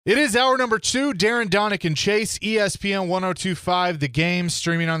It is hour number 2. Darren, Donick, and Chase, ESPN 102.5, The Game,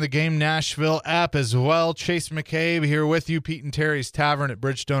 streaming on the Game Nashville app as well. Chase McCabe here with you. Pete and Terry's Tavern at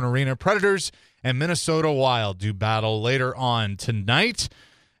Bridgestone Arena. Predators and Minnesota Wild do battle later on tonight.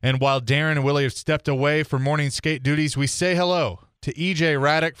 And while Darren and Willie have stepped away for morning skate duties, we say hello to EJ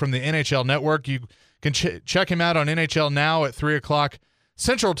Raddick from the NHL Network. You can check him out on NHL Now at 3 o'clock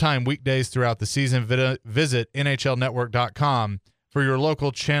Central Time weekdays throughout the season. Visit NHLnetwork.com for your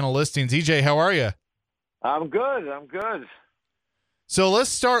local channel listings. EJ, how are you? I'm good. So let's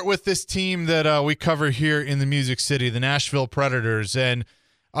start with this team that we cover here in the Music City, the Nashville Predators. And,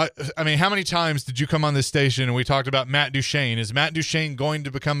 I mean, how many times did you come on this station and we talked about Matt Duchene? Is Matt Duchene going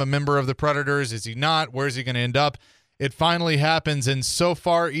to become a member of the Predators? Is he not? Where is he going to end up? It finally happens, and so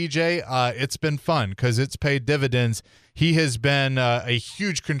far, EJ, it's been fun because it's paid dividends. He has been a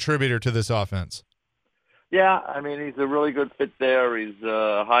huge contributor to this offense. Yeah, I mean, he's a really good fit there. He's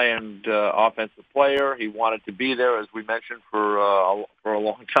a high-end offensive player. He wanted to be there, as we mentioned, for a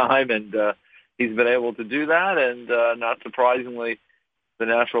long time, and he's been able to do that. And not surprisingly, the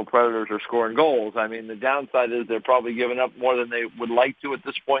Nashville Predators are scoring goals. I mean, the downside is they're probably giving up more than they would like to at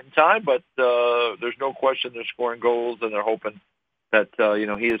this point in time, but there's no question they're scoring goals, and they're hoping that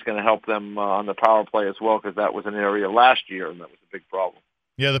he is going to help them on the power play as well, because that was an area last year, and that was a big problem.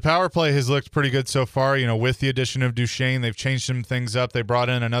 Yeah, the power play has looked pretty good so far. With the addition of Duchene, they've changed some things up. They brought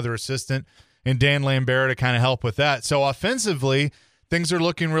in another assistant and Dan Lambert to kind of help with that. So offensively, things are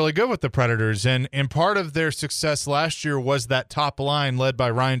looking really good with the Predators. And part of their success last year was that top line led by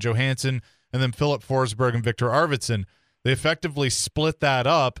Ryan Johansson and then Philip Forsberg and Victor Arvidsson. They effectively split that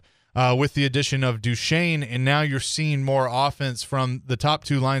up with the addition of Duchene, and now you're seeing more offense from the top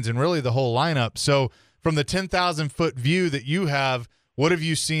two lines and really the whole lineup. So from the 10,000-foot view that you have, what have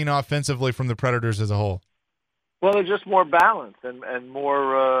you seen offensively from the Predators as a whole? Well, they're just more balanced and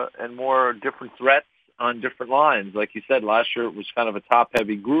more different threats on different lines. Like you said, last year it was kind of a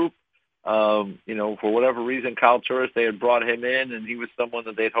top-heavy group. For whatever reason, Kyle Turris, they had brought him in, and he was someone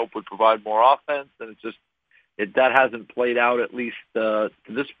that they'd hope would provide more offense. And that hasn't played out, at least to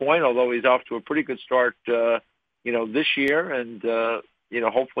this point. Although he's off to a pretty good start, this year, and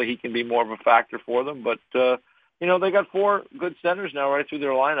hopefully he can be more of a factor for them. But they got 4 good centers now right through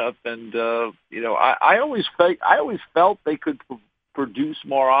their lineup, and I always felt they could produce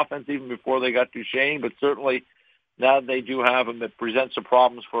more offense even before they got Duchene, but certainly now that they do have him, it presents some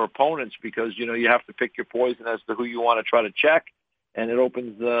problems for opponents because you have to pick your poison as to who you want to try to check, and it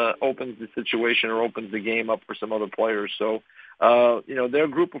opens the situation or opens the game up for some other players. So their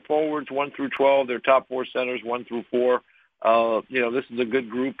group of forwards 1 through 12, their top 4 centers 1 through 4. This is a good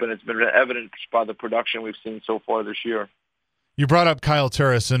group, and it's been evidenced by the production we've seen so far this year. You brought up Kyle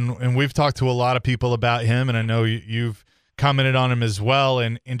Turris, and we've talked to a lot of people about him, and I know you've commented on him as well,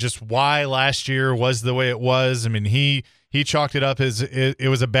 and just why last year was the way it was. I mean, he chalked it up as it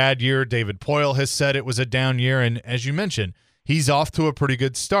was a bad year. David Poile has said it was a down year, and as you mentioned, he's off to a pretty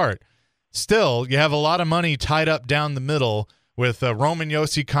good start. Still, you have a lot of money tied up down the middle with a Roman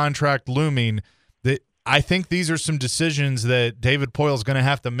Josi contract looming. I think these are some decisions that David Poile is going to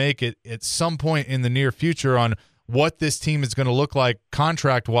have to make at some point in the near future on what this team is going to look like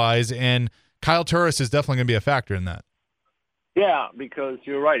contract-wise, and Kyle Turris is definitely going to be a factor in that. Yeah, because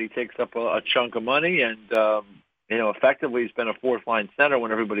you're right. He takes up a chunk of money, and, effectively he's been a fourth-line center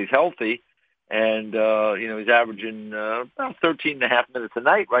when everybody's healthy, and, he's averaging about 13 and a half minutes a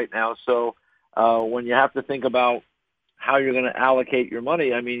night right now. So when you have to think about how you're going to allocate your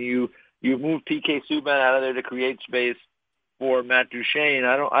money, I mean, you move PK Subban out of there to create space for Matt Duchene.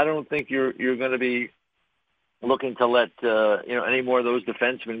 I don't think you're going to be looking to let any more of those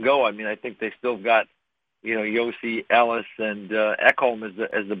defensemen go. I mean, I think they still got Josi, Ellis, and Ekholm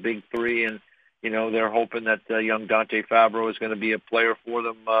as the big three, and they're hoping that young Dante Fabro is going to be a player for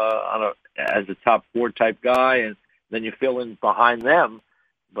them as a top 4 type guy, and then you fill in behind them.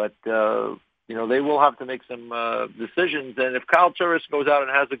 But they will have to make some decisions. And if Kyle Turris goes out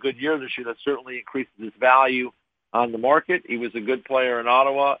and has a good year this year, that certainly increases his value on the market. He was a good player in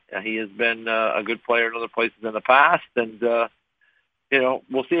Ottawa. He has been a good player in other places in the past. And,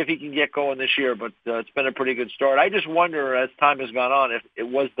 we'll see if he can get going this year. But it's been a pretty good start. I just wonder, as time has gone on, if it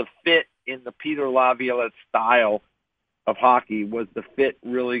was the fit in the Peter Laviolette style of hockey. Was the fit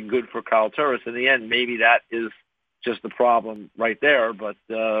really good for Kyle Turris? In the end, maybe that is just the problem right there. But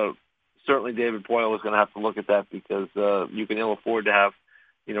certainly David Poile is going to have to look at that because you can ill afford to have,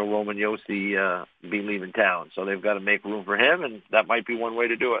 Roman Josi be leaving town. So they've got to make room for him, and that might be one way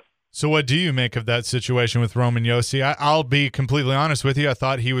to do it. So what do you make of that situation with Roman Josi? I'll be completely honest with you. I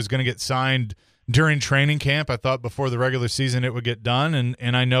thought he was going to get signed during training camp. I thought before the regular season it would get done,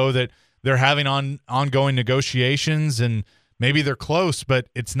 and I know that they're having ongoing negotiations, and maybe they're close, but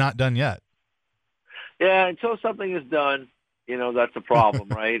it's not done yet. Yeah, until something is done, that's a problem,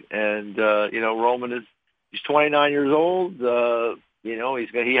 right? And Roman he's 29 years old.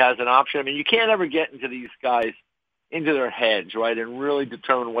 He has an option. I mean, you can't ever get into these guys into their heads, right, and really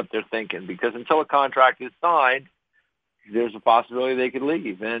determine what they're thinking, because until a contract is signed, there's a possibility they could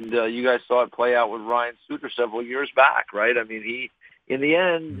leave. And you guys saw it play out with Ryan Suter several years back, right? I mean, in the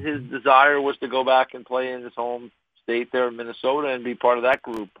end, his desire was to go back and play in his home state there in Minnesota and be part of that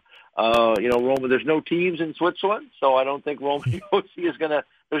group. Roman, there's no teams in Switzerland, so I don't think Roman Josi is going to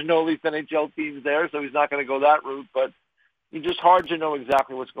 – there's no Leaf NHL teams there, so he's not going to go that route. But it's just hard to know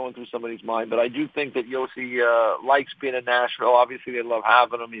exactly what's going through somebody's mind. But I do think that Josi likes being in Nashville. Obviously, they love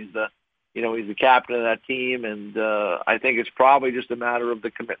having him. He's the captain of that team, and I think it's probably just a matter of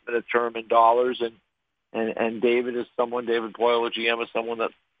the commitment of term and dollars. And David Poile, the GM, is someone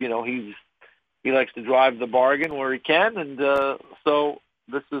that he likes to drive the bargain where he can, and so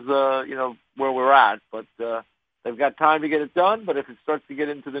this is where we're at. But they've got time to get it done. But if it starts to get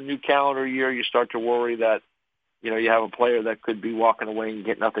into the new calendar year, you start to worry that you have a player that could be walking away and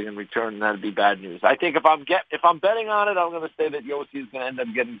get nothing in return, and that'd be bad news. I think if I'm betting on it, I'm going to say that Josi is going to end up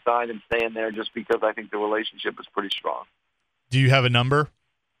getting signed and staying there, just because I think the relationship is pretty strong. Do you have a number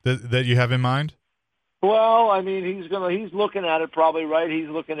that you have in mind? Well, I mean, he's looking at it probably, right? He's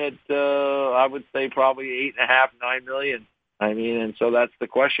looking at I would say probably $8.5-9 million. I mean, and so that's the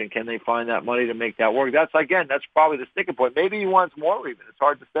question: can they find that money to make that work? That's probably the sticking point. Maybe he wants more even. It's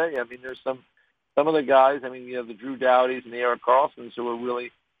hard to say. I mean, there's some of the guys. I mean, the Drew Dowdys and the Erik Karlssons who are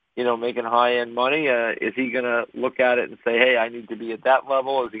really, making high-end money. Is he going to look at it and say, hey, I need to be at that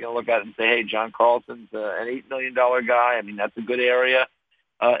level? Is he going to look at it and say, hey, John Carlson's an $8 million guy? I mean, that's a good area.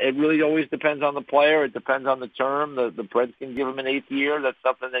 It really always depends on the player. It depends on the term. The Preds can give him an 8th year. That's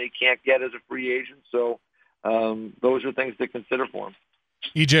something that he can't get as a free agent. So those are things to consider for him.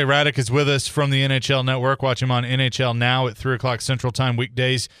 EJ Hradek is with us from the NHL Network. Watch him on NHL Now at 3 o'clock Central Time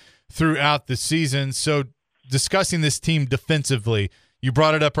weekdays throughout the season. So discussing this team defensively, you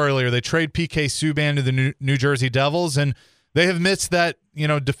brought it up earlier. They trade PK Subban to the New Jersey Devils, and they have missed that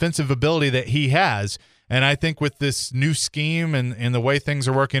defensive ability that he has. And I think with this new scheme and the way things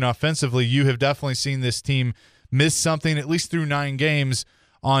are working offensively, you have definitely seen this team miss something, at least through 9 games,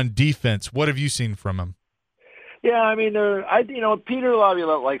 on defense. What have you seen from him? Yeah, I mean, Peter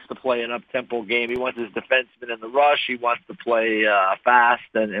Laviolette likes to play an up-tempo game. He wants his defensemen in the rush. He wants to play fast,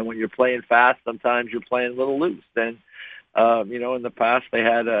 and when you're playing fast, sometimes you're playing a little loose. And in the past they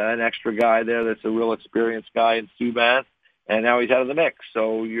had an extra guy there that's a real experienced guy in Subban, and now he's out of the mix.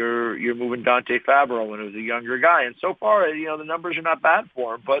 So you're moving Dante Fabro, and who's a younger guy. And so far, the numbers are not bad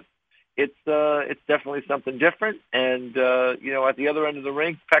for him, but it's definitely something different. And at the other end of the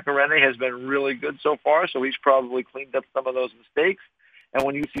rink, Pekka Rinne has been really good so far, so he's probably cleaned up some of those mistakes. And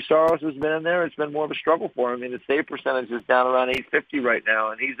when UC Saros has been in there, it's been more of a struggle for him. I mean, his save percentage is down around .850 right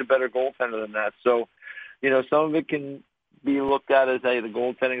now, and he's a better goaltender than that. So, some of it can be looked at as, hey, the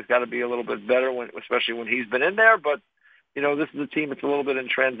goaltending's got to be a little bit better, especially when he's been in there. But this is a team that's a little bit in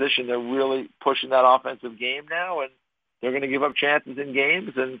transition. They're really pushing that offensive game now, and they're going to give up chances in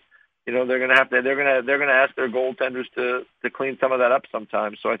games, and they're going to ask their goaltenders to clean some of that up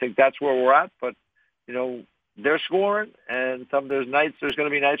sometimes. So I think that's where we're at. But they're scoring, and there's going to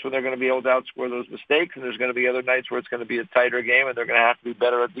be nights where they're going to be able to outscore those mistakes, and there's going to be other nights where it's going to be a tighter game, and they're going to have to be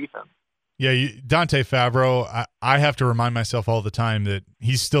better at defense. Yeah, Dante Fabro, I have to remind myself all the time that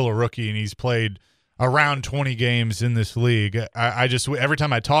he's still a rookie, and he's played around 20 games in this league. I just, every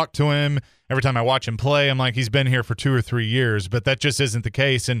time I talk to him, every time I watch him play, I'm like, he's been here for 2 or 3 years, but that just isn't the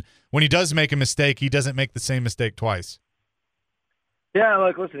case. And when he does make a mistake, he doesn't make the same mistake twice.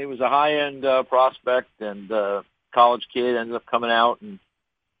 Yeah, listen, he was a high-end prospect and college kid, ended up coming out and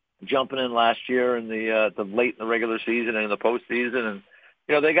jumping in last year in the late in the regular season and in the postseason, and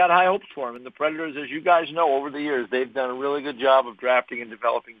they got high hopes for him. And the Predators, as you guys know, over the years, they've done a really good job of drafting and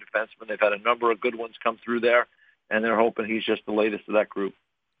developing defensemen. They've had a number of good ones come through there, and they're hoping he's just the latest of that group.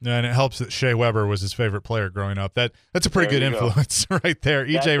 And it helps that Shea Weber was his favorite player growing up. That's a pretty good influence right there.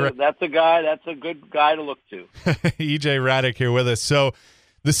 That's a good guy to look to. EJ Hradek here with us. So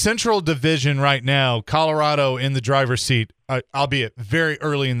the Central Division right now, Colorado in the driver's seat, albeit very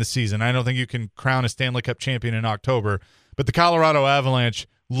early in the season. I don't think you can crown a Stanley Cup champion in October, but the Colorado Avalanche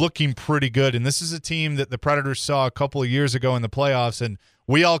looking pretty good. And this is a team that the Predators saw a couple of years ago in the playoffs, and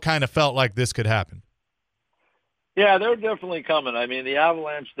we all kind of felt like this could happen. Yeah, they're definitely coming. I mean, the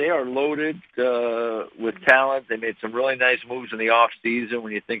Avalanche, they are loaded with talent. They made some really nice moves in the off season.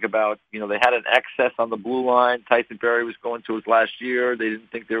 When you think about, they had an excess on the blue line. Tyson Berry was going to his last year. They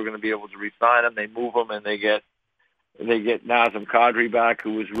didn't think they were going to be able to re-sign him. They move him, and they get Nazem Kadri back,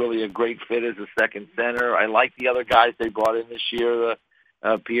 who was really a great fit as a second center. I like the other guys they brought in this year.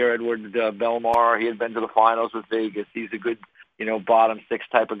 Pierre-Edouard Bellemare, he had been to the finals with Vegas. He's a good, bottom six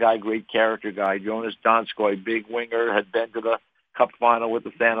type of guy, great character guy. Jonas Donskoy, big winger, had been to the Cup final with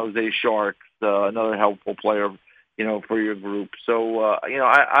the San Jose Sharks. Another helpful player, for your group. So,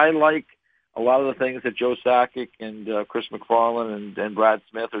 I like a lot of the things that Joe Sakic and Chris McFarland and Brad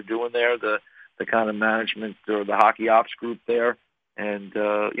Smith are doing there. The kind of management or the hockey ops group there. And,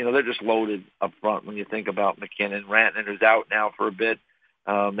 they're just loaded up front when you think about McKinnon. Rantanen is out now for a bit.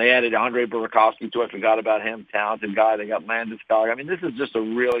 They added Andre Burakovsky, too. I forgot about him. Talented guy. They got Landeskog. I mean, this is just a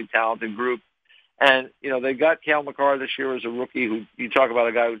really talented group. And, they got Cale Makar this year as a rookie who, you talk about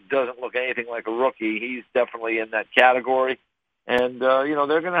a guy who doesn't look anything like a rookie. He's definitely in that category. And,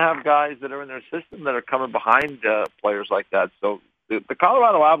 they're going to have guys that are in their system that are coming behind players like that. So the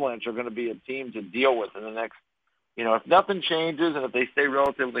Colorado Avalanche are going to be a team to deal with in the next, if nothing changes and if they stay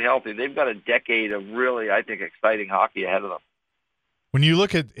relatively healthy, they've got a decade of really, I think, exciting hockey ahead of them. When you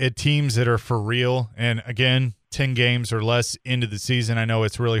look at teams that are for real, and again, 10 games or less into the season, I know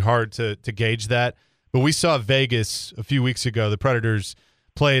it's really hard to gauge that, but we saw Vegas a few weeks ago. The Predators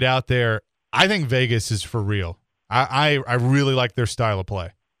played out there. I think Vegas is for real. I really like their style of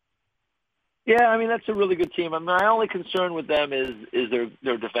play. Yeah, I mean, that's a really good team. I mean, my only concern with them is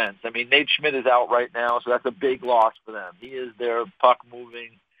their defense. I mean, Nate Schmidt is out right now, so that's a big loss for them. He is their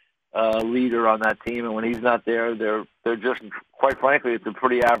puck-moving leader on that team, and when he's not there, they're just, quite frankly, it's a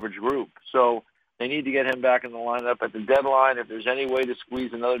pretty average group. So they need to get him back in the lineup at the deadline. If there's any way to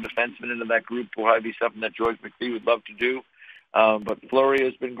squeeze another defenseman into that group, will probably be something that George McPhee would love to do. But Fleury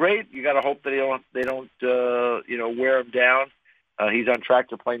has been great. You got to hope that they don't wear him down. He's on track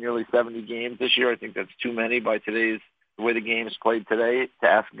to play nearly 70 games this year. I think that's too many by the way the game is played today, to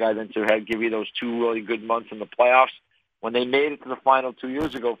ask a guy then to give you those two really good months in the playoffs. When they made it to the final 2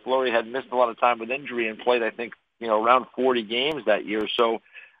 years ago, Fleury had missed a lot of time with injury and played, I think, around 40 games that year. So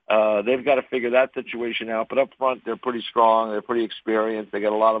they've got to figure that situation out. But up front, they're pretty strong. They're pretty experienced. They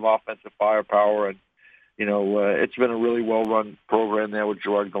got a lot of offensive firepower. And, it's been a really well-run program there with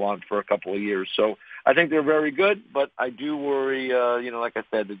Gerard Gallant for a couple of years. So I think they're very good, but I do worry, like I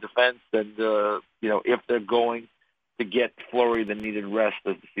said, the defense and, if they're going to get Fleury the needed rest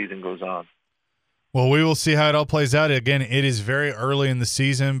as the season goes on. Well, we will see how it all plays out. Again, it is very early in the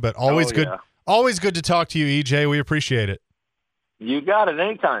season, but always good. Always good to talk to you, EJ. We appreciate it. You got it.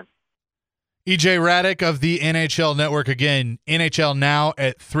 Anytime. EJ Hradek of the NHL Network. Again, NHL Now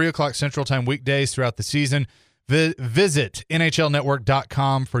at 3 o'clock Central Time weekdays throughout the season. Visit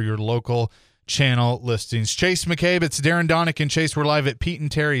NHLnetwork.com for your local channel listings. Chase McCabe, it's Darren Donick and Chase. We're live at Pete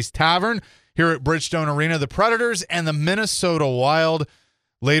and Terry's Tavern here at Bridgestone Arena. The Predators and the Minnesota Wild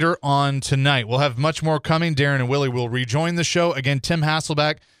later on tonight. We'll have much more coming. Darren and Willie will rejoin the show. Again, Tim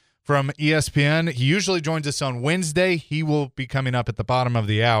Hasselbeck from ESPN. He usually joins us on Wednesday. He will be coming up at the bottom of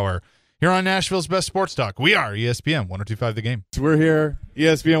the hour here on Nashville's Best Sports Talk. We are ESPN 102.5 The Game. We're here,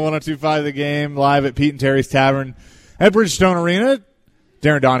 ESPN 102.5 The Game, live at Pete and Terry's Tavern at Bridgestone Arena.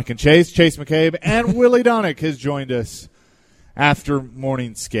 Darren Donick and Chase McCabe, and Willie Donick has joined us after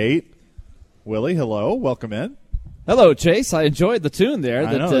morning skate. Willie, hello. Welcome in. Hello, Chase. I enjoyed the tune there.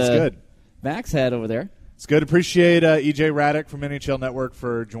 I know, that's good. Max had over there. It's good. Appreciate EJ Hradek from NHL Network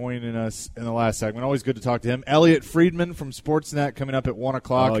for joining us in the last segment. Always good to talk to him. Elliot Friedman from Sportsnet coming up at 1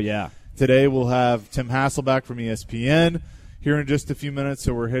 o'clock. Oh, yeah. Today we'll have Tim Hasselbeck from ESPN here in just a few minutes,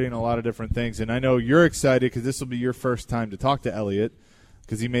 so we're hitting a lot of different things. And I know you're excited because this will be your first time to talk to Elliot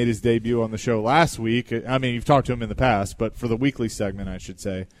because he made his debut on the show last week. I mean, you've talked to him in the past, but for the weekly segment, I should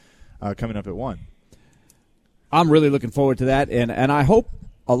say, coming up at 1. I'm really looking forward to that, and I hope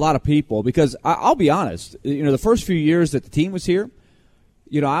a lot of people, because I'll be honest, the first few years that the team was here,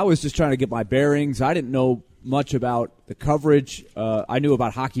 I was just trying to get my bearings. I didn't know much about the coverage. I knew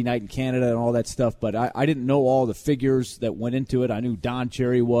about Hockey Night in Canada and all that stuff, but I didn't know all the figures that went into it. I knew Don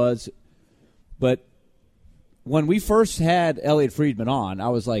Cherry was. But when we first had Elliot Friedman on, I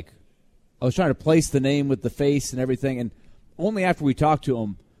was trying to place the name with the face and everything, and only after we talked to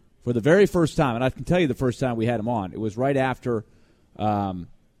him for the very first time, and I can tell you the first time we had him on, it was right after,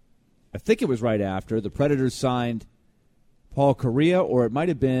 I think it was right after, the Predators signed Paul Kariya, or it might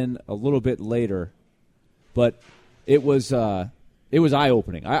have been a little bit later. But it was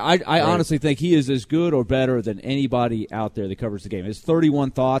eye-opening. I honestly think he is as good or better than anybody out there that covers the game. His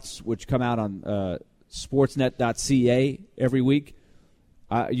 31 Thoughts, which come out on sportsnet.ca every week.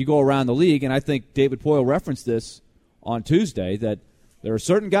 You go around the league, and I think David Poyle referenced this on Tuesday, that there are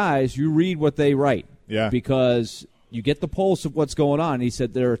certain guys, you read what they write. Yeah. Because you get the pulse of what's going on. He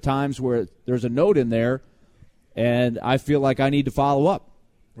said there are times where there's a note in there, and I feel like I need to follow up.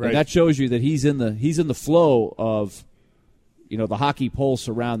 Right. And that shows you that he's in the flow of, the hockey pulse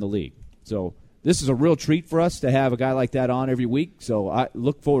around the league. So this is a real treat for us to have a guy like that on every week. So I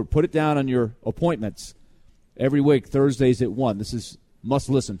look forward. Put it down on your appointments every week, Thursdays at 1. This is must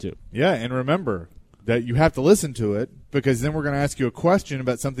listen to. Yeah, and remember that you have to listen to it, because then we're going to ask you a question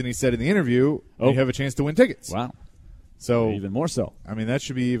about something he said in the interview, and you have a chance to win tickets. Wow. So even more so. I mean, that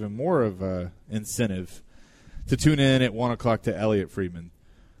should be even more of an incentive to tune in at 1 o'clock to Elliot Friedman.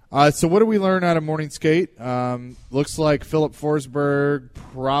 So what do we learn out of morning skate? Looks like Philip Forsberg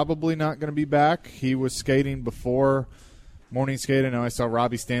probably not going to be back. He was skating before morning skate. I know I saw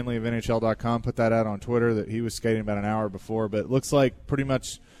Robbie Stanley of NHL.com put that out on Twitter that he was skating about an hour before, but it looks like pretty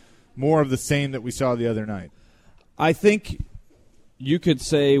much more of the same that we saw the other night. I think you could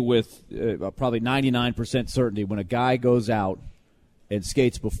say with probably 99% certainty when a guy goes out and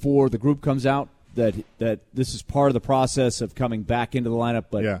skates before the group comes out, that this is part of the process of coming back into the lineup,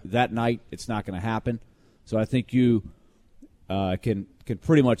 but that night it's not going to happen. So I think you can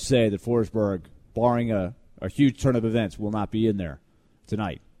pretty much say that Forsberg, barring a huge turn of events, will not be in there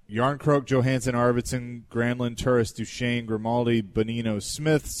tonight. Yarncroke, Johansson, Arvidsson, Granlund, Turris, Duchesne, Grimaldi, Bonino,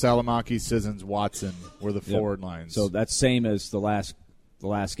 Smith, Salamaki, Sissons, Watson were the forward lines. So that's same as the last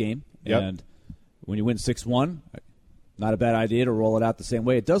game. Yep. And when you win 6-1, not a bad idea to roll it out the same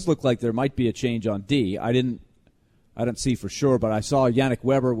way. It does look like there might be a change on D. I didn't see for sure, but I saw Yannick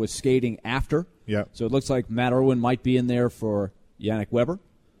Weber was skating after. Yep. So it looks like Matt Irwin might be in there for Yannick Weber.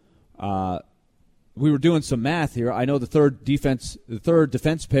 We were doing some math here. I know the third defense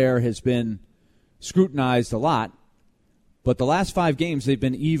pair has been scrutinized a lot, but the last 5 games they've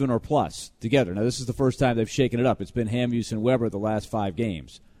been even or plus together. Now this is the first time they've shaken it up. It's been Hamhuis and Weber the last 5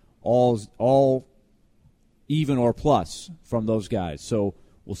 games, all even or plus from those guys. So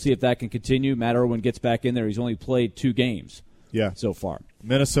we'll see if that can continue. Matt Irwin gets back in there. He's only played 2 games so far.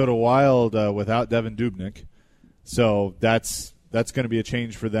 Minnesota Wild without Devin Dubnyk. So that's going to be a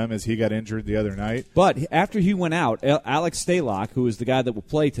change for them as he got injured the other night. But after he went out, Alex Stalock, who is the guy that will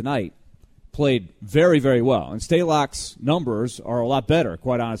play tonight, played very, very well. And Stalock's numbers are a lot better,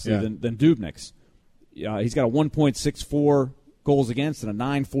 quite honestly, than Dubnyk's. He's got a 1.64 goals against and a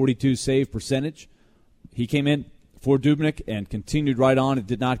 .942 save percentage. He came in for Dubnyk and continued right on and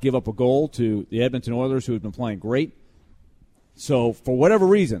did not give up a goal to the Edmonton Oilers, who had been playing great. So for whatever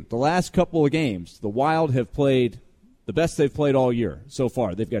reason, the last couple of games, the Wild have played the best they've played all year so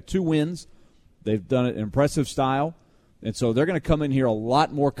far. They've got 2 wins. They've done it in impressive style. And so they're going to come in here a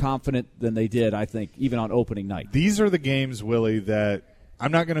lot more confident than they did, I think, even on opening night. These are the games, Willie, that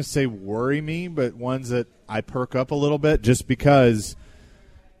I'm not going to say worry me, but ones that I perk up a little bit just because –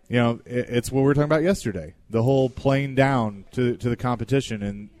 it's what we were talking about yesterday, the whole playing down to the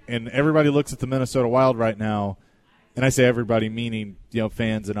competition. And everybody looks at the Minnesota Wild right now, and I say everybody meaning,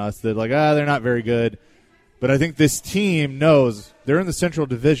 fans and us, they're like, they're not very good. But I think this team knows they're in the Central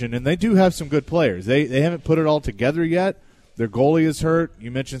Division, and they do have some good players. They haven't put it all together yet. Their goalie is hurt.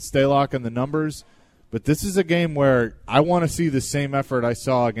 You mentioned Stalock and the numbers. But this is a game where I want to see the same effort I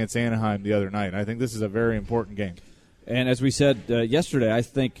saw against Anaheim the other night. I think this is a very important game. And as we said yesterday, I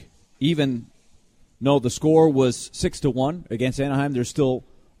think even though the score was 6-1 against Anaheim, there's still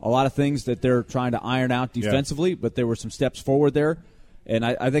a lot of things that they're trying to iron out defensively, but there were some steps forward there. And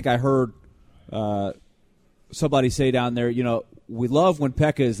I think I heard somebody say down there, we love when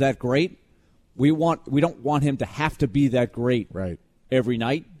Pekka is that great. We don't want him to have to be that great every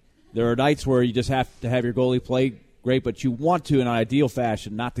night. There are nights where you just have to have your goalie play great, but you want to, in an ideal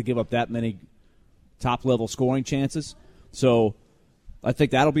fashion, not to give up that many top-level scoring chances. So I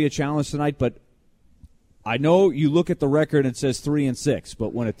think that'll be a challenge tonight, but I know you look at the record and it says 3-6,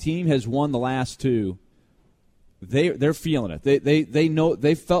 but when a team has won the last 2, they're feeling it. They know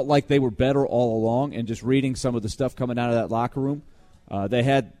they felt like they were better all along, and just reading some of the stuff coming out of that locker room, they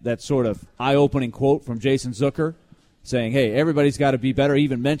had that sort of eye-opening quote from Jason Zucker saying, hey, everybody's got to be better. He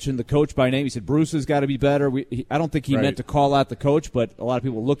even mentioned the coach by name. He said Bruce has got to be better. I don't think he meant to call out the coach, but a lot of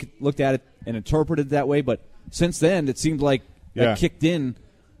people looked at it and interpreted it that way. But since then, it seemed like that kicked in.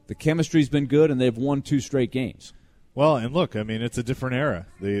 The chemistry's been good, and they've won 2 straight games. Well, and look, I mean, it's a different era.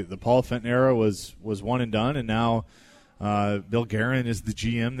 The Paul Fenton era was one and done, and now Bill Guerin is the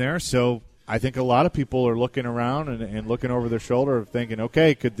GM there. So I think a lot of people are looking around and looking over their shoulder, thinking,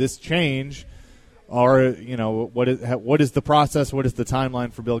 okay, could this change Or, what is the process? What is the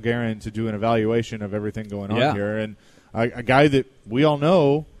timeline for Bill Guerin to do an evaluation of everything going on here? And a guy that we all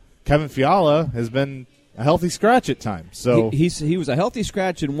know, Kevin Fiala, has been a healthy scratch at times. So he was a healthy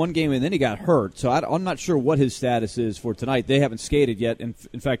scratch in one game, and then he got hurt. So I'm not sure what his status is for tonight. They haven't skated yet. In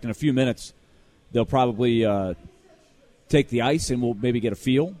fact, in a few minutes, they'll probably take the ice, and we'll maybe get a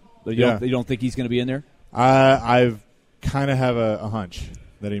feel. But you don't think he's going to be in there? I've kind of have a hunch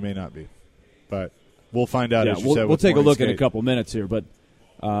that he may not be. But we'll find out. As you said, we'll take a look skate. in a couple minutes here. But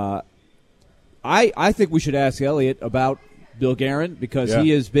I think we should ask Elliot about Bill Guerin because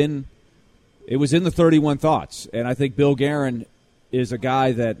he has been – it was in the 31 Thoughts. And I think Bill Guerin is a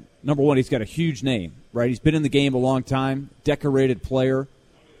guy that, number one, he's got a huge name, right? He's been in the game a long time, decorated player,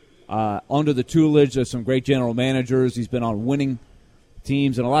 under the tutelage of some great general managers. He's been on winning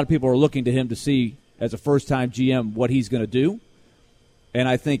teams, and a lot of people are looking to him to see, as a first-time GM, what he's going to do. And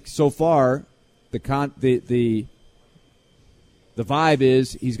I think so far the vibe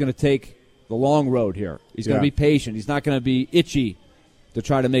is he's going to take the long road here. He's going to be patient. He's not going to be itchy to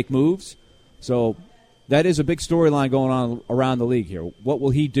try to make moves. So that is a big storyline going on around the league here. What will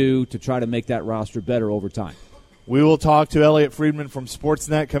he do to try to make that roster better over time? We will talk to Elliot Friedman from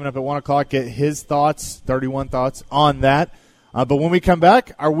Sportsnet coming up at 1 o'clock, get his thoughts, 31 thoughts on that. But when we come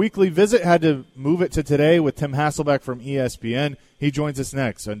back, our weekly visit had to move it to today with Tim Hasselbeck from ESPN. He joins us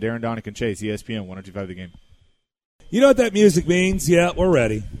next on Darren Donick and Chase, ESPN 102.5 The Game. You know what that music means? Yeah, we're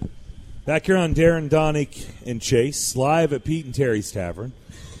ready. Back here on Darren Donick and Chase, live at Pete and Terry's Tavern.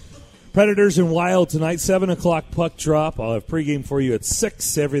 Predators and Wild tonight, 7 o'clock puck drop. I'll have pregame for you at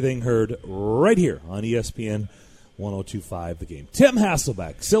 6. Everything heard right here on ESPN 102.5 The Game. Tim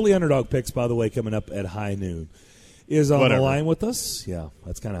Hasselbeck, silly underdog picks, by the way, coming up at high noon, is on the line with us. Yeah,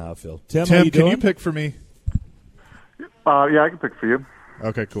 that's kind of how I feel. Tim, how you doing? Can you pick for me? Yeah, I can pick for you.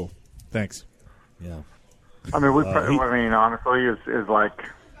 Okay, cool. Thanks. Yeah. I mean, honestly, is like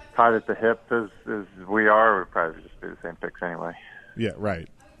tied at the hip as we are. We'd probably just do the same picks anyway. Yeah, right.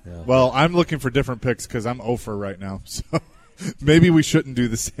 Yeah. Well, I'm looking for different picks because I'm 0 for right now, so maybe we shouldn't do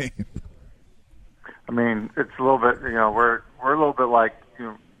the same. I mean, it's a little bit. We're a little bit like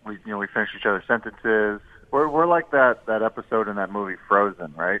we finish each other's sentences. We're like that episode in that movie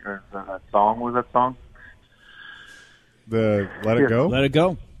Frozen, right? Or that song? What was that song? The Let It Go? Let It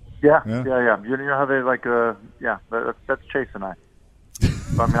Go. Yeah. You know how they like, that's Chase and I.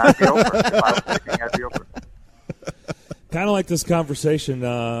 So, I mean, I'd be over. If I was thinking, I'd be over. Kind of like this conversation,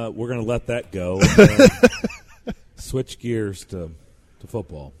 we're going to let that go. Switch gears to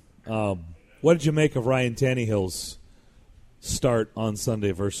football. What did you make of Ryan Tannehill's start on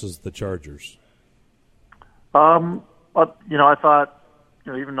Sunday versus the Chargers? I thought,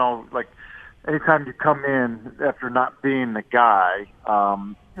 even though, like, anytime you come in after not being the guy,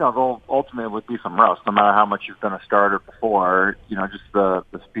 there'll ultimately would be some rust, no matter how much you've been a starter before, just the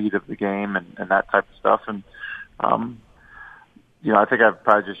speed of the game and that type of stuff. And, I think I've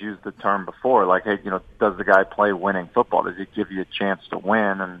probably just used the term before, like, hey, does the guy play winning football? Does he give you a chance to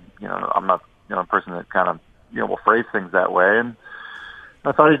win? And, I'm not, a person that kind of, will phrase things that way. And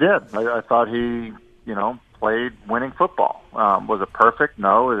I thought he did. I thought he, played winning football. Was it perfect?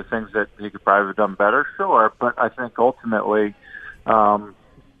 No. Are there things that he could probably have done better? Sure. But I think ultimately,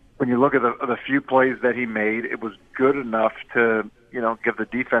 when you look at the few plays that he made, it was good enough to, give the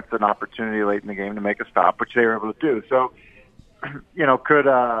defense an opportunity late in the game to make a stop, which they were able to do. So,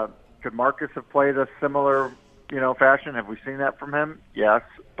 could Marcus have played a similar, fashion? Have we seen that from him? Yes.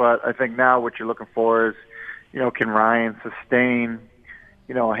 But I think now what you're looking for is, can Ryan sustain,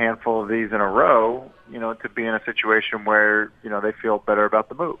 a handful of these in a row, to be in a situation where, they feel better about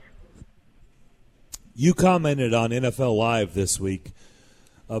the move. You commented on NFL Live this week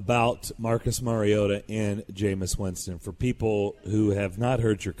about Marcus Mariota and Jameis Winston. For people who have not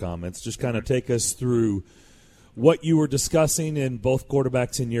heard your comments, just kind of take us through what you were discussing in both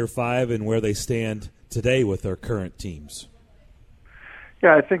quarterbacks in year 5 and where they stand today with their current teams.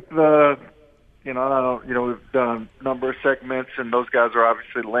 Yeah, I think we've done a number of segments, and those guys are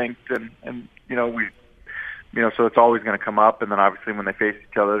obviously linked, and so it's always going to come up, and then obviously when they face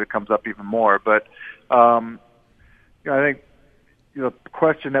each other, it comes up even more. But I think the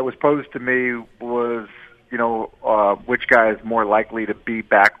question that was posed to me was, which guy is more likely to be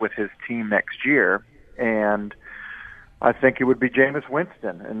back with his team next year, and I think it would be Jameis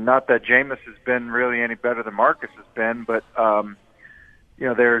Winston, and not that Jameis has been really any better than Marcus has been, but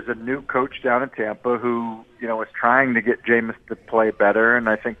there's a new coach down in Tampa who, is trying to get Jameis to play better, and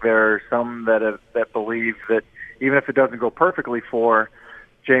I think there are some that believe that even if it doesn't go perfectly for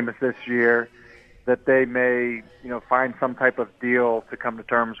Jameis this year, that they may, find some type of deal to come to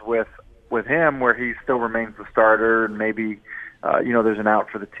terms with with him where he still remains the starter and maybe, there's an out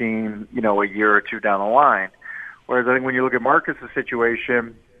for the team, a year or two down the line. Whereas I think when you look at Marcus'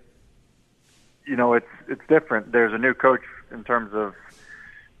 situation, it's different. There's a new coach in terms of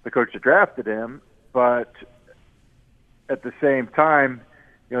the coach that drafted him, but at the same time,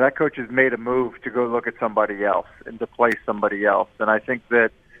 that coach has made a move to go look at somebody else and to play somebody else. And I think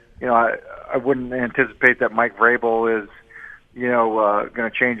that, I wouldn't anticipate that Mike Vrabel is, going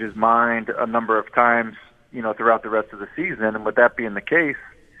to change his mind a number of times, throughout the rest of the season. And with that being the case,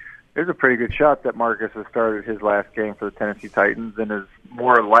 there's a pretty good shot that Marcus has started his last game for the Tennessee Titans and is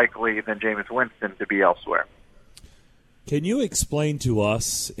more likely than Jameis Winston to be elsewhere. Can you explain to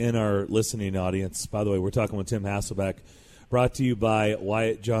us in our listening audience, by the way, we're talking with Tim Hasselbeck, brought to you by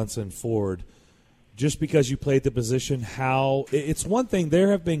Wyatt Johnson Ford, just because you played the position, how it's one thing,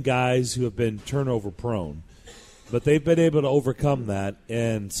 there have been guys who have been turnover prone, but they've been able to overcome that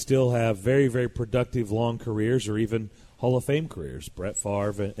and still have very, very productive long careers or even Hall of Fame careers, Brett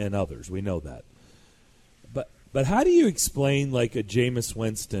Favre and others. We know that. But how do you explain like a Jameis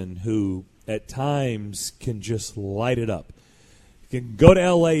Winston who at times can just light it up, can go to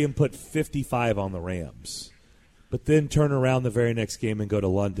L.A. and put 55 on the Rams, but then turn around the very next game and go to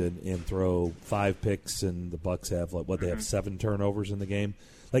London and throw 5 picks, and the Bucs have they have 7 turnovers in the game.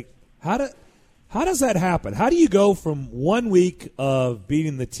 Like how does that happen? How do you go from 1 week of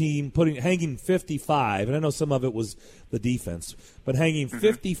beating the team, hanging 55, and I know some of it was the defense, but hanging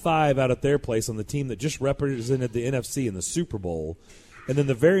 55 out at their place on the team that just represented the NFC in the Super Bowl, and then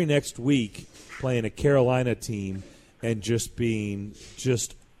the very next week playing a Carolina team and just being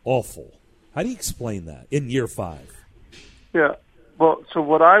just awful? How do you explain that in year 5? Yeah. Well, so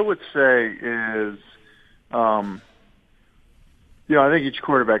what I would say is, I think each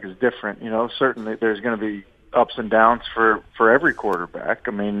quarterback is different. Certainly there's going to be ups and downs for every quarterback.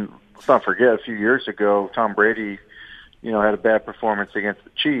 I mean, let's not forget a few years ago, Tom Brady, had a bad performance against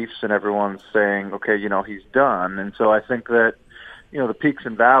the Chiefs, and everyone's saying, okay, he's done. And so I think that, the peaks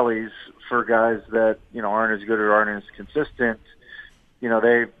and valleys for guys that, aren't as good or aren't as consistent,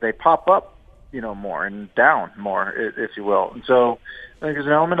 they pop up, more and down more, if you will. And so I think there's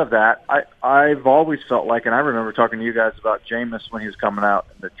an element of that. I've always felt like, and I remember talking to you guys about Jameis when he was coming out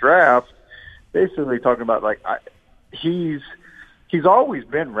in the draft, basically talking about he's always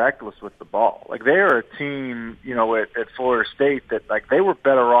been reckless with the ball. Like they are a team, at Florida State that they were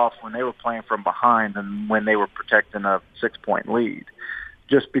better off when they were playing from behind than when they were protecting a 6-point lead,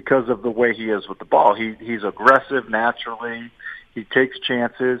 just because of the way he is with the ball. He's aggressive naturally. He takes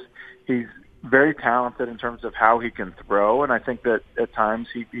chances. He's very talented in terms of how he can throw, and I think that at times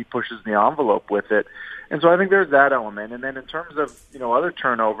he pushes the envelope with it. And so I think there's that element. And then in terms of, other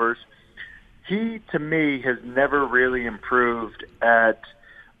turnovers, he, to me, has never really improved at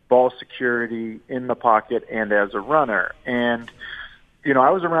ball security in the pocket and as a runner. And,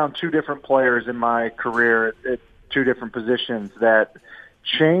 I was around 2 different players in my career at 2 different positions that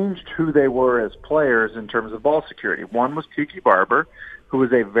changed who they were as players in terms of ball security. One was Tiki Barber, who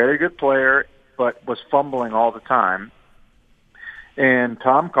was a very good player but was fumbling all the time. And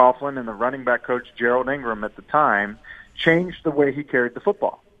Tom Coughlin and the running back coach Gerald Ingram at the time changed the way he carried the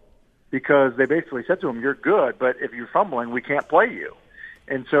football, because they basically said to him, you're good, but if you're fumbling, we can't play you.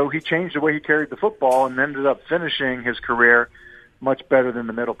 And so he changed the way he carried the football and ended up finishing his career much better than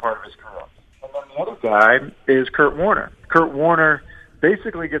the middle part of his career. And then the other guy is Kurt Warner. Kurt Warner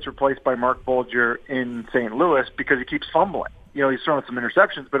basically gets replaced by Mark Bulger in St. Louis because he keeps fumbling. He's throwing some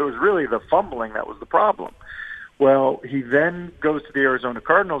interceptions, but it was really the fumbling that was the problem. Well, he then goes to the Arizona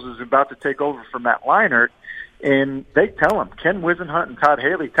Cardinals, is about to take over for Matt Leinart, and they tell him, Ken Wisenhunt and Todd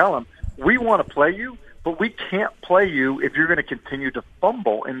Haley tell him, we want to play you, but we can't play you if you're going to continue to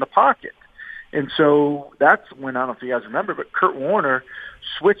fumble in the pocket. And so that's when, I don't know if you guys remember, but Kurt Warner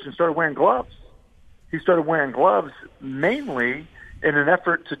switched and started wearing gloves. He started wearing gloves mainly in an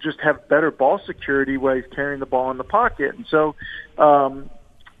effort to just have better ball security while he's carrying the ball in the pocket. And so, I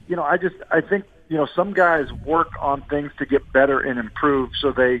think, some guys work on things to get better and improve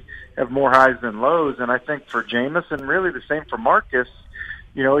so they have more highs than lows. And I think for Jameis, and really the same for Marcus,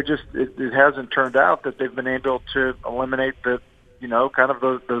 it hasn't turned out that they've been able to eliminate the, kind of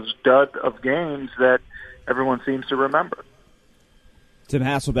those dud of games that everyone seems to remember. Tim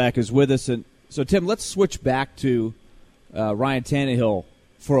Hasselbeck is with us. And so, Tim, let's switch back to Ryan Tannehill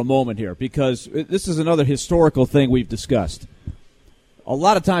for a moment here, because this is another historical thing we've discussed. A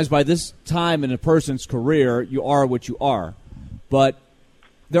lot of times by this time in a person's career, you are what you are. But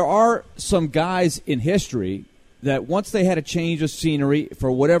there are some guys in history that once they had a change of scenery,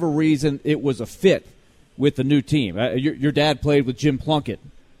 for whatever reason, it was a fit with the new team. Your dad played with Jim Plunkett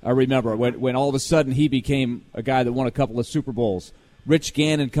I remember when all of a sudden he became a guy that won a couple of Super Bowls. Rich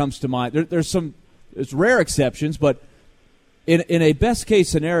Gannon comes to mind. There's rare exceptions, but in a best-case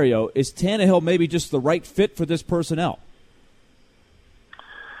scenario, is Tannehill maybe just the right fit for this personnel?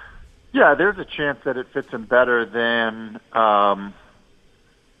 Yeah, there's a chance that it fits him better than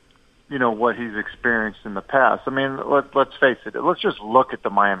what he's experienced in the past. I mean, let's face it. Let's just look at the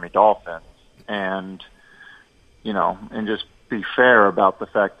Miami Dolphins and just be fair about the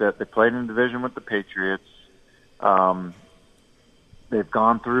fact that they played in a division with the Patriots. They've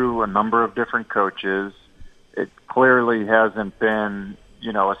gone through a number of different coaches. It clearly hasn't been,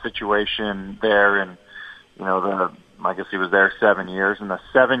 a situation there in, I guess he was there 7 years, and the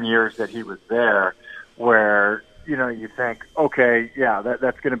 7 years that he was there where, you think, okay, yeah,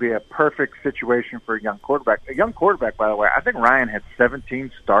 that's going to be a perfect situation for a young quarterback. A young quarterback, by the way, I think Ryan had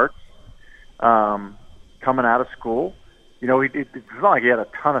 17 starts coming out of school. It's not like he had a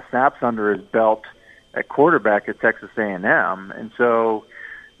ton of snaps under his belt at quarterback at Texas A&M. And so,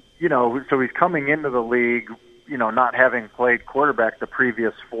 so he's coming into the league, not having played quarterback the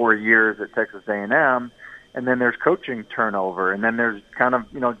previous 4 years at Texas A&M. And then there's coaching turnover, and then there's kind of,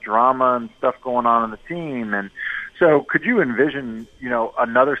 drama and stuff going on in the team. And so could you envision,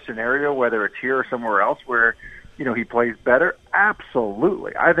 another scenario, whether it's here or somewhere else, where, he plays better?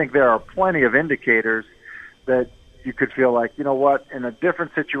 Absolutely. I think there are plenty of indicators that you could feel like, in a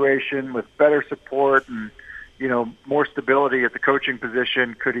different situation with better support and, more stability at the coaching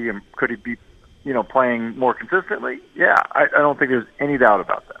position, could he be, playing more consistently? Yeah, I don't think there's any doubt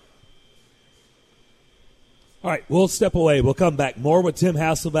about that. All right, we'll step away. We'll come back. More with Tim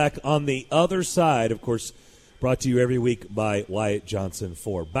Hasselbeck on the other side, of course, brought to you every week by Wyatt Johnson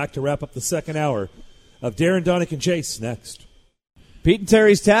Ford. Back to wrap up the second hour of Darren, Donick, and Chase next. Pete and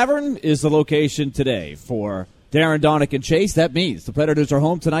Terry's Tavern is the location today for Darren, Donick, and Chase. That means the Predators are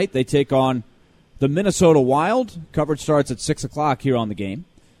home tonight. They take on the Minnesota Wild. Coverage starts at 6 o'clock here on the game.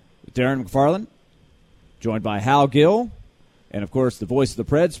 Darren McFarland, joined by Hal Gill, and, of course, the voice of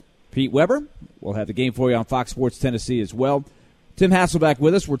the Preds, Pete Weber. We'll have the game for you on Fox Sports Tennessee as well. Tim Hasselbeck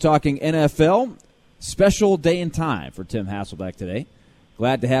with us. We're talking NFL. Special day and time for Tim Hasselbeck today.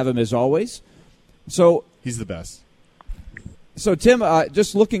 Glad to have him as always. So he's the best. So Tim,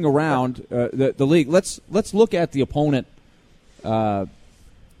 just looking around the league, let's look at the opponent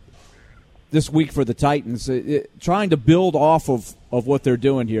this week for the Titans, trying to build off of what they're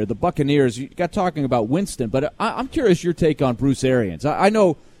doing here. The Buccaneers. You got talking about Winston, but I'm curious your take on Bruce Arians. I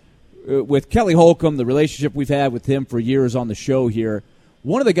know. With Kelly Holcomb, the relationship we've had with him for years on the show here,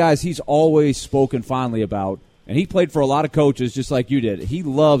 one of the guys he's always spoken fondly about, and he played for a lot of coaches just like you did, he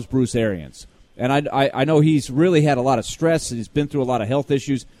loves Bruce Arians. And I know he's really had a lot of stress. He's been through a lot of health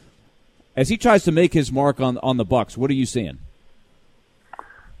issues. As he tries to make his mark on the Bucs, what are you seeing?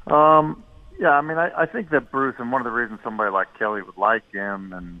 Yeah, I mean, I think that Bruce, and one of the reasons somebody like Kelly would like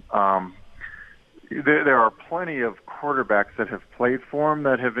him, and there are plenty of quarterbacks that have played for him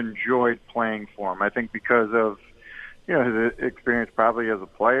that have enjoyed playing for him. I think because of, his experience probably as a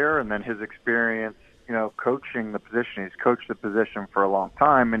player and then his experience, coaching the position. He's coached the position for a long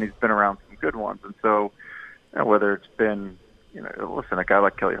time, and he's been around some good ones. And so, whether it's been, listen, a guy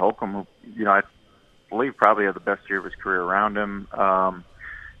like Kelly Holcomb, who, I believe probably had the best year of his career around him.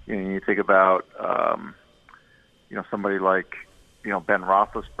 You think about, somebody like, Ben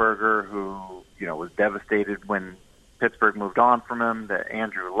Roethlisberger, who, was devastated when Pittsburgh moved on from him, that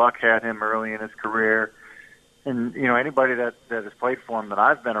Andrew Luck had him early in his career. And, anybody that has played for him that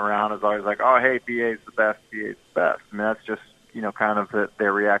I've been around is always like, oh, hey, BA's the best, BA's the best. I mean, that's just, kind of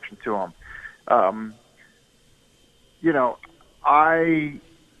their reaction to him.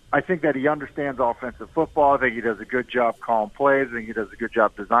 I think that he understands offensive football. I think he does a good job calling plays. I think he does a good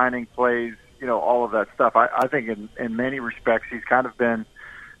job designing plays, all of that stuff. I think in many respects he's kind of been,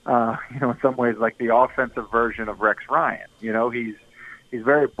 in some ways like the offensive version of Rex Ryan. He's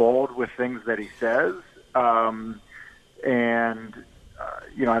very bold with things that he says.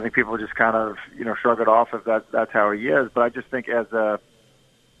 I think people just kind of, shrug it off if that's how he is. But I just think as a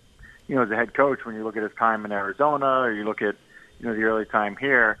head coach, when you look at his time in Arizona or you look at, the early time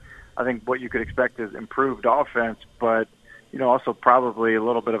here, I think what you could expect is improved offense, but, also probably a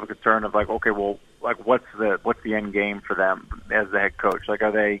little bit of a concern of like, okay, well, like what's the end game for them as the head coach? Like,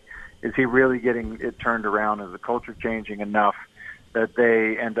 is he really getting it turned around? Is the culture changing enough that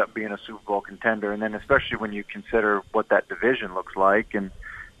they end up being a Super Bowl contender? And then especially when you consider what that division looks like and,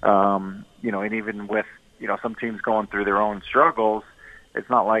 and even with, some teams going through their own struggles, it's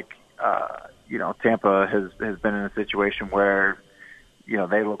not like, Tampa has been in a situation where,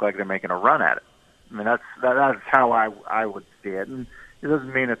 they look like they're making a run at it. I mean, that's how I would see it. And, it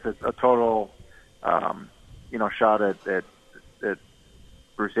doesn't mean it's a total, shot at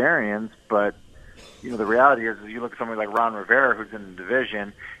Bruce Arians, but the reality is you look at somebody like Ron Rivera, who's in the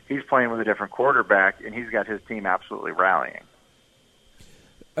division, he's playing with a different quarterback, and he's got his team absolutely rallying.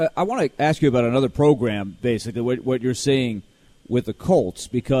 I want to ask you about another program, basically, what you're seeing with the Colts,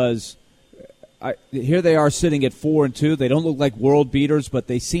 because here they are sitting at 4-2. They don't look like world beaters, but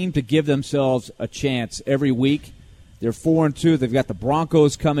they seem to give themselves a chance every week. They're 4-2. They've got the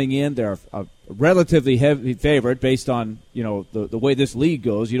Broncos coming in. They're a relatively heavy favorite based on the way this league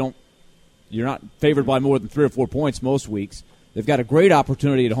goes. You're not favored by more than 3 or 4 points most weeks. They've got a great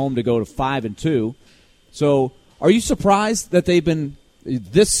opportunity at home to go to 5-2. So, are you surprised that they've been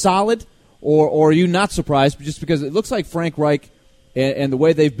this solid, or are you not surprised just because it looks like Frank Reich and the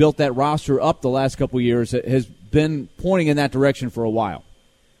way they've built that roster up the last couple of years has been pointing in that direction for a while?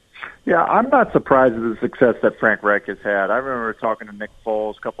 Yeah, I'm not surprised at the success that Frank Reich has had. I remember talking to Nick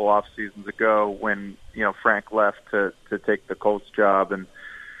Foles a couple off seasons ago when Frank left to take the Colts job, and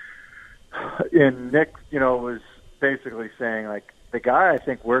Nick was basically saying, like, the guy I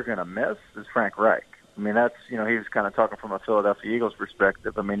think we're going to miss is Frank Reich. I mean, that's he was kind of talking from a Philadelphia Eagles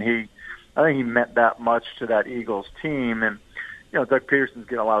perspective. I mean, I think he meant that much to that Eagles team, and Doug Peterson's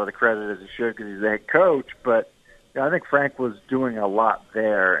getting a lot of the credit as he should because he's the head coach, but I think Frank was doing a lot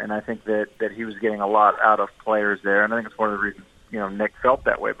there, and I think that he was getting a lot out of players there, and I think it's one of the reasons Nick felt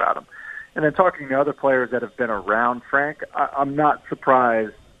that way about him. And then talking to other players that have been around Frank, I'm not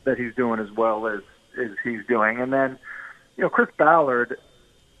surprised that he's doing as well as he's doing. And then Chris Ballard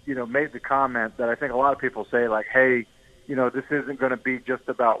made the comment that I think a lot of people say, like, hey, this isn't going to be just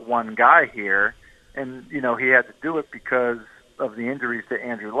about one guy here, and he had to do it because of the injuries to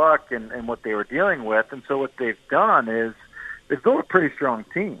Andrew Luck and what they were dealing with. And so what they've done is they've built a pretty strong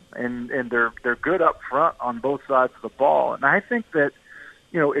team, and they're good up front on both sides of the ball. And I think that,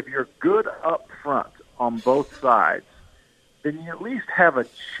 if you're good up front on both sides, then you at least have a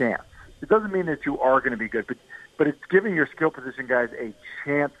chance. It doesn't mean that you are going to be good, but it's giving your skill position guys a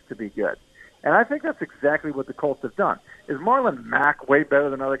chance to be good. And I think that's exactly what the Colts have done. Is Marlon Mack way better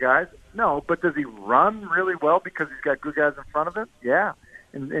than other guys? No, but does he run really well because he's got good guys in front of him? Yeah.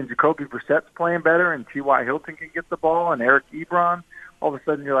 And Jacoby Brissett's playing better, and T.Y. Hilton can get the ball, and Eric Ebron. All of a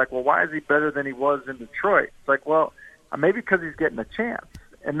sudden you're like, well, why is he better than he was in Detroit? It's like, well, maybe because he's getting a chance.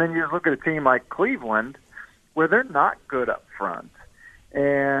 And then you look at a team like Cleveland where they're not good up front.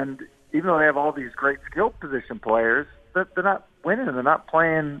 And even though they have all these great skill position players, they're not winning. They're not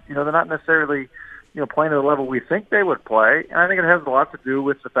playing, they're not necessarily, playing at the level we think they would play. And I think it has a lot to do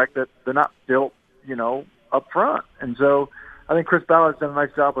with the fact that they're not built, up front. And so I think Chris Ballard's done a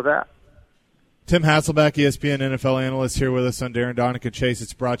nice job with that. Tim Hasselbeck, ESPN NFL analyst, here with us on Darren Donick and Chase.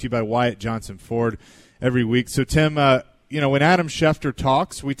 It's brought to you by Wyatt Johnson Ford every week. So, Tim, when Adam Schefter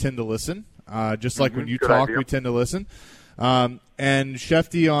talks, we tend to listen. Just like when you talk, we tend to listen. And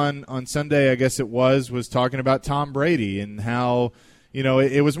Shefty on Sunday, I guess it was talking about Tom Brady and how,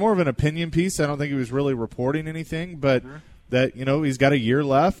 it was more of an opinion piece. I don't think he was really reporting anything, but that, he's got a year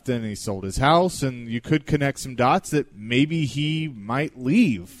left and he sold his house, and you could connect some dots that maybe he might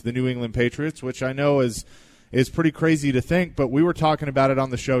leave the New England Patriots, which I know is pretty crazy to think, but we were talking about it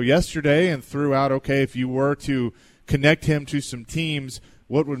on the show yesterday and threw out, okay, if you were to connect him to some teams,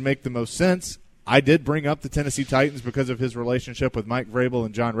 what would make the most sense? I did bring up the Tennessee Titans because of his relationship with Mike Vrabel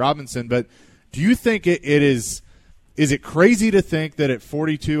and John Robinson, but do you think it is it crazy to think that at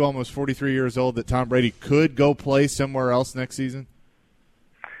 42, almost 43 years old, that Tom Brady could go play somewhere else next season?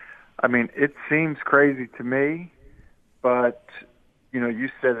 I mean, it seems crazy to me, but, you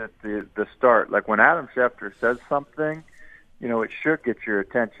said at the start, like when Adam Schefter says something, it should get your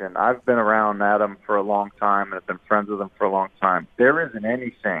attention. I've been around Adam for a long time and have been friends with him for a long time. There isn't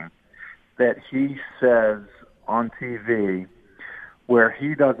anything that he says on TV where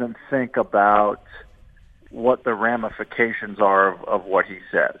he doesn't think about what the ramifications are of what he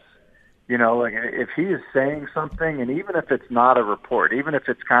says. Like if he is saying something, and even if it's not a report, even if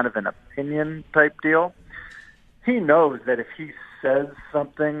it's kind of an opinion type deal, he knows that if he says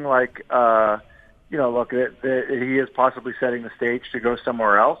something like, look, he is possibly setting the stage to go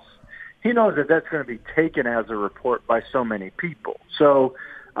somewhere else, he knows that that's going to be taken as a report by so many people. So,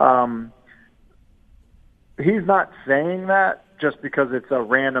 he's not saying that just because it's a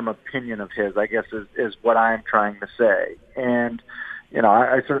random opinion of his, I guess, is what I'm trying to say. And,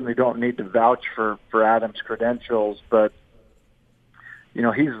 I certainly don't need to vouch for Adam's credentials, but,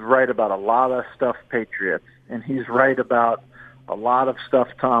 he's right about a lot of stuff Patriots, and he's right about a lot of stuff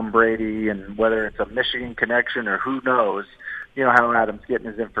Tom Brady, and whether it's a Michigan connection or who knows, how Adam's getting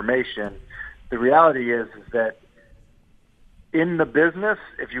his information. The reality is that in the business,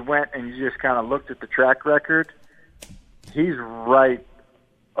 if you went and you just kind of looked at the track record, he's right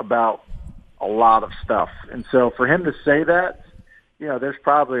about a lot of stuff. And so for him to say that, there's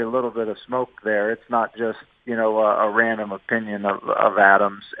probably a little bit of smoke there. It's not just, a random opinion of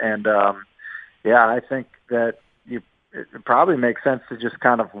Adams. And, I think that it probably makes sense to just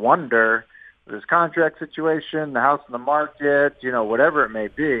kind of wonder with his contract situation, the house in the market, whatever it may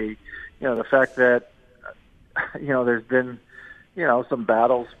be, the fact that, there's been, some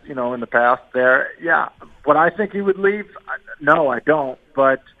battles, in the past there. Yeah. Would I think he would leave? No, I don't.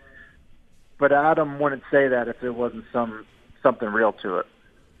 But Adam wouldn't say that if there wasn't something real to it.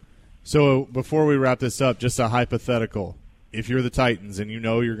 So before we wrap this up, just a hypothetical. If you're the Titans and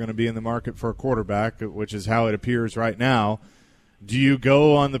you're going to be in the market for a quarterback, which is how it appears right now, do you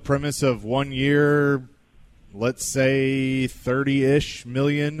go on the premise of 1 year, let's say $30-ish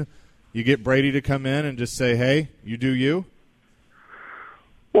million, you get Brady to come in and just say, hey, you do you?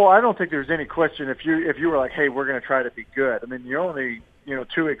 Well, I don't think there's any question if you were like, hey, we're going to try to be good. I mean, you're only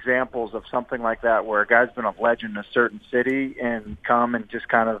two examples of something like that where a guy's been a legend in a certain city and come and just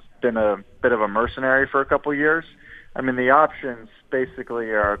kind of been a bit of a mercenary for a couple of years. I mean, the options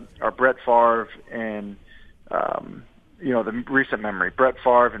basically are Brett Favre and, the recent memory, Brett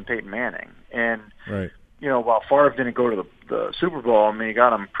Favre and Peyton Manning. And, right. While Favre didn't go to the Super Bowl, I mean, he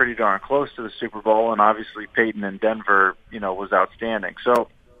got him pretty darn close to the Super Bowl, and obviously Peyton in Denver, was outstanding. So,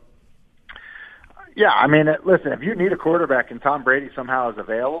 yeah, I mean, listen, if you need a quarterback and Tom Brady somehow is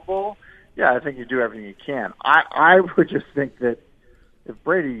available, yeah, I think you do everything you can. I would just think that if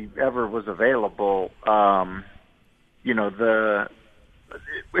Brady ever was available,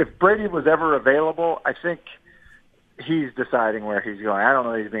 if Brady was ever available, I think he's deciding where he's going. I don't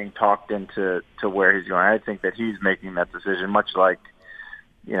know that he's being talked into where he's going. I think that he's making that decision, much like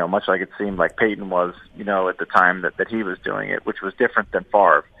it seemed like Peyton was, at the time that he was doing it, which was different than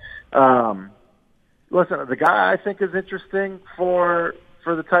Favre. Listen, the guy I think is interesting for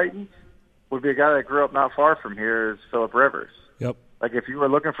the Titans would be a guy that grew up not far from here is Phillip Rivers. Yep. Like if you were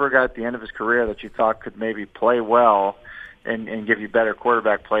looking for a guy at the end of his career that you thought could maybe play well and give you better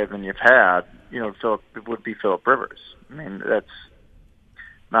quarterback play than you've had, it would be Phillip Rivers. I mean, I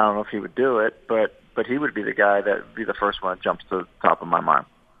don't know if he would do it, but he would be the guy that would be the first one that jumps to the top of my mind.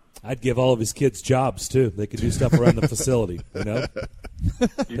 I'd give all of his kids jobs too. They could do stuff around the facility,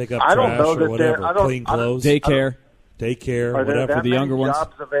 Pick up I don't trash know or that whatever, clean clothes, Daycare, whatever. For the younger ones.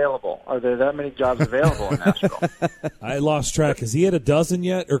 Jobs available? Are there that many jobs available in Nashville? I lost track. Has he had a dozen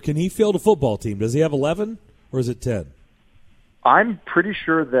yet, or can he field a football team? Does he have 11, or is it 10? I'm pretty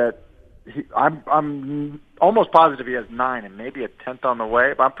sure that I'm almost positive he has 9, and maybe a 10th on the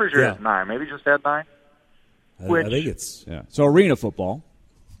way. But I'm pretty sure he has 9. Maybe just had 9. I think it's So arena football.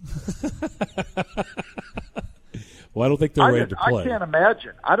 Well, I don't think they're ready to play. I can't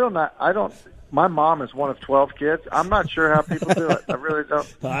imagine. I don't. My mom is one of 12 kids. I'm not sure how people do it. I really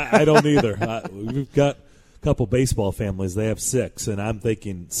don't. I don't either. We've got a couple baseball families. They have 6, and I'm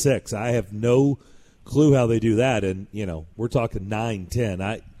thinking 6. I have no clue how they do that. And, we're talking 9,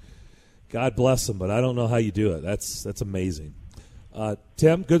 10. God bless them, but I don't know how you do it. That's amazing.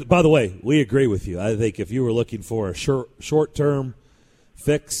 Tim, good. By the way, we agree with you. I think if you were looking for a short-term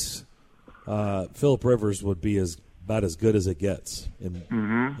fix, Phillip Rivers would be about as good as it gets,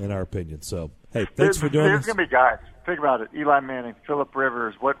 in our opinion. So, hey, thanks for doing this. There's going to be guys. Think about it. Eli Manning, Phillip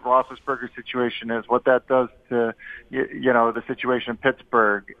Rivers, what Roethlisberger's situation is, what that does to, the situation in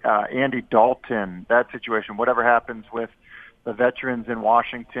Pittsburgh, Andy Dalton, that situation, whatever happens with the veterans in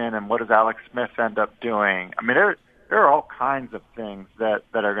Washington, and what does Alex Smith end up doing? I mean, there are all kinds of things that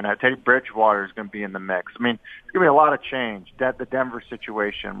are going to have. Teddy Bridgewater is going to be in the mix. I mean, there's going to be a lot of change. The Denver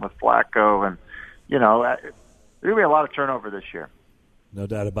situation with Flacco, and, there's going to be a lot of turnover this year. No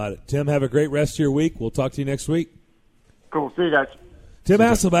doubt about it. Tim, have a great rest of your week. We'll talk to you next week. Cool. See you guys. Tim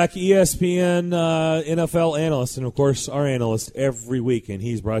Hasselbeck, ESPN NFL analyst, and, of course, our analyst every week, and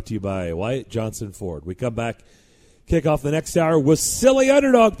he's brought to you by Wyatt Johnson Ford. We come back, kick off the next hour with silly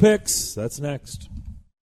underdog picks. That's next.